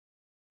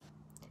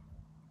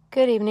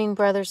Good evening,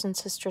 brothers and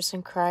sisters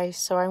in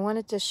Christ. So I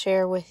wanted to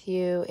share with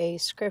you a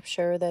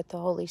scripture that the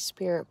Holy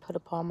Spirit put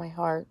upon my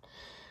heart.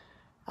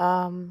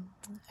 I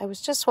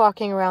was just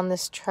walking around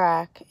this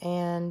track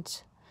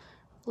and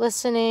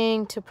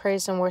listening to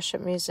praise and worship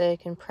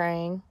music and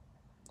praying.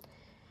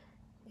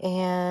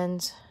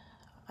 And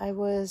I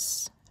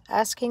was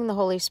asking the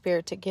Holy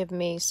Spirit to give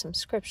me some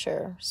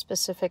scripture,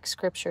 specific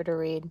scripture to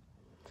read.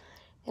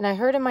 And I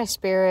heard in my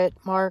spirit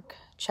Mark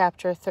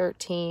chapter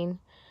 13,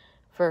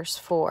 verse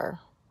 4.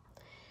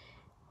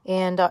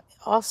 And I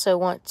also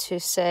want to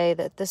say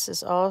that this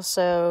is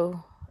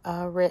also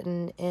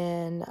written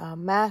in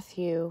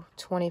Matthew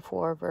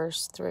 24,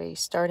 verse 3,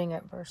 starting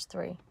at verse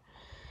 3.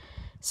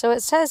 So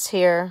it says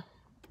here,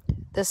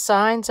 the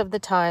signs of the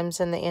times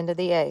and the end of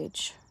the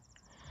age.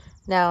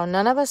 Now,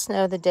 none of us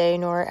know the day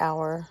nor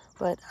hour,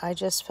 but I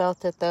just felt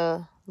that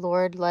the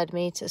Lord led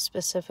me to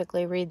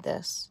specifically read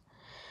this.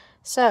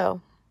 So,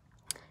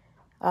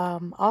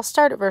 I'll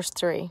start at verse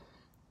 3.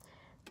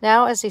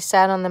 Now, as he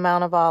sat on the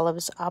Mount of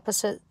Olives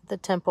opposite the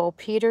temple,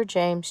 Peter,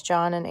 James,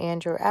 John, and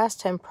Andrew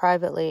asked him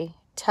privately,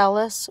 "Tell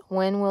us,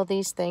 when will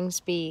these things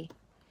be?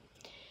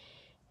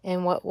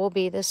 And what will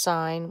be the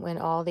sign when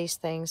all these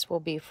things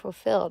will be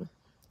fulfilled?"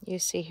 You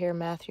see here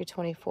Matthew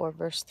 24,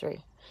 verse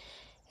 3.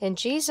 And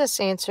Jesus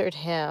answered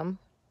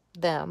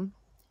them,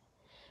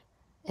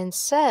 and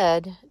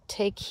said,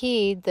 "Take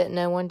heed that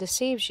no one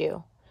deceives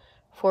you.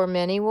 For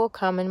many will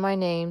come in my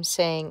name,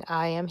 saying,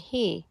 'I am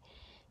he,'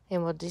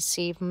 and will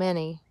deceive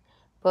many.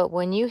 But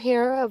when you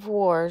hear of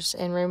wars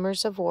and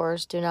rumors of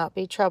wars, do not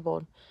be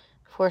troubled,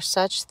 for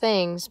such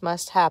things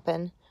must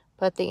happen,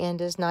 but the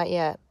end is not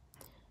yet.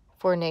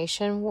 For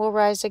nation will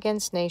rise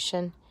against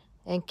nation,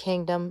 and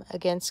kingdom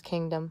against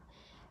kingdom,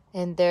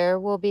 and there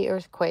will be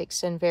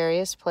earthquakes in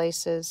various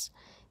places,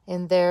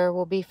 and there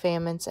will be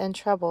famines and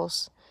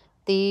troubles.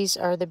 These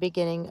are the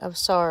beginning of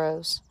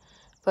sorrows.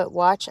 But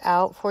watch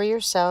out for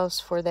yourselves,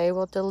 for they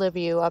will deliver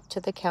you up to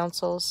the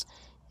councils,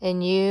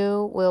 and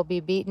you will be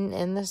beaten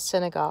in the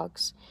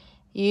synagogues.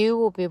 You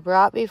will be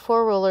brought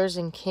before rulers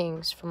and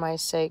kings for my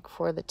sake,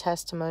 for the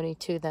testimony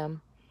to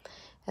them.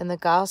 And the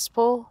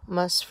gospel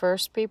must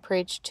first be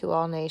preached to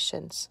all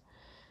nations.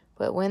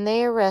 But when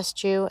they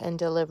arrest you and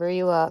deliver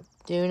you up,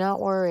 do not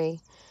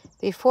worry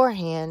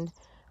beforehand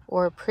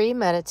or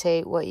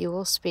premeditate what you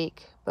will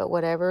speak, but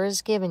whatever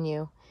is given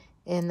you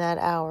in that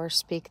hour,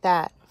 speak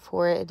that.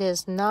 For it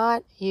is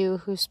not you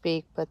who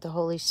speak, but the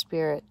Holy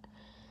Spirit.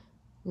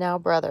 Now,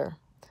 brother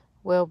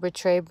will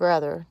betray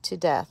brother to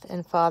death,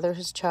 and father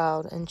his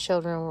child, and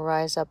children will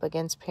rise up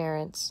against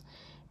parents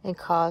and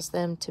cause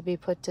them to be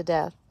put to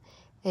death.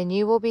 And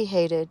you will be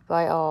hated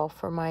by all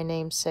for my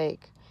name's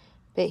sake.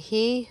 But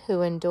he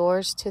who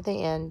endures to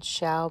the end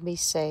shall be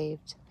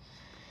saved."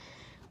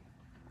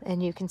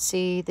 And you can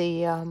see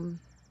the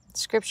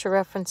scripture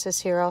references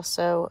here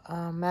also,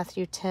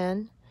 Matthew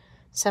 10,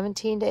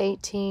 17 to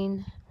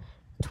 18,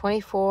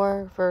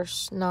 24,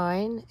 verse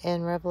 9,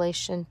 and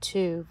Revelation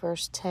 2,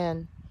 verse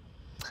 10.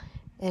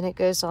 And it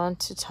goes on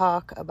to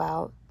talk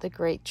about the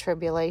Great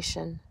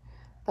Tribulation.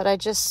 But I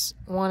just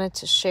wanted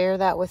to share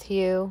that with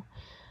you,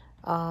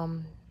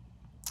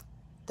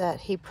 that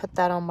he put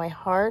that on my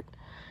heart.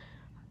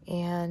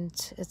 And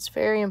it's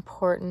very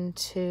important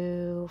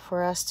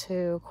for us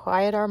to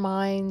quiet our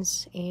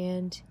minds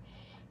and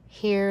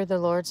hear the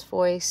Lord's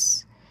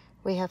voice.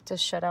 We have to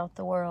shut out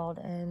the world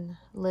and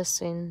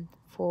listen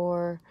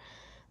for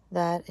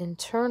that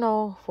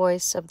internal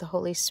voice of the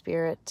Holy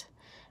Spirit.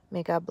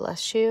 May God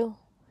bless you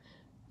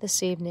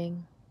this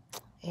evening.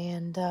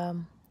 And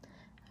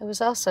I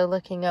was also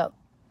looking up,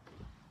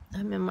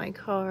 I'm in my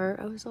car,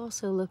 I was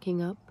also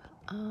looking up,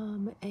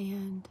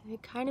 and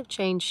it kind of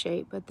changed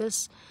shape, but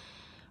this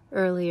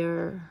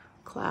earlier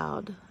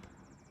cloud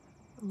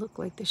looked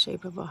like the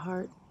shape of a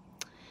heart.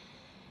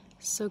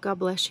 So God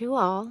bless you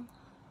all,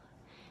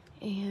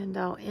 and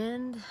I'll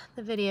end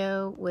the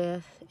video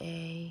with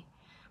a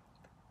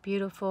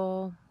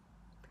beautiful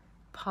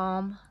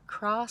palm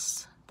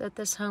cross that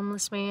this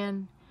homeless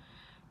man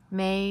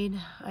made.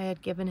 I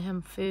had given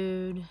him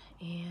food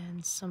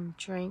and some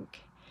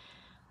drink.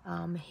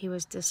 He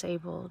was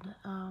disabled.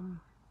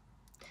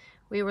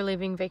 We were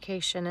leaving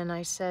vacation, and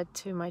I said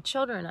to my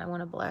children, I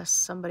want to bless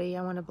somebody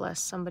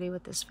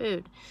with this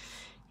food.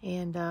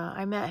 And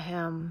I met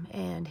him,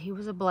 and he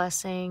was a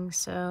blessing.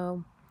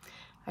 So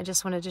I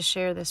just wanted to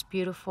share this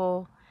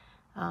beautiful,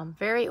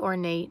 very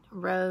ornate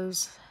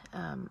rose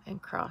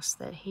and cross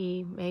that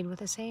he made with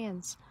his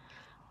hands.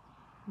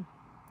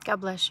 God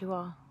bless you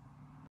all.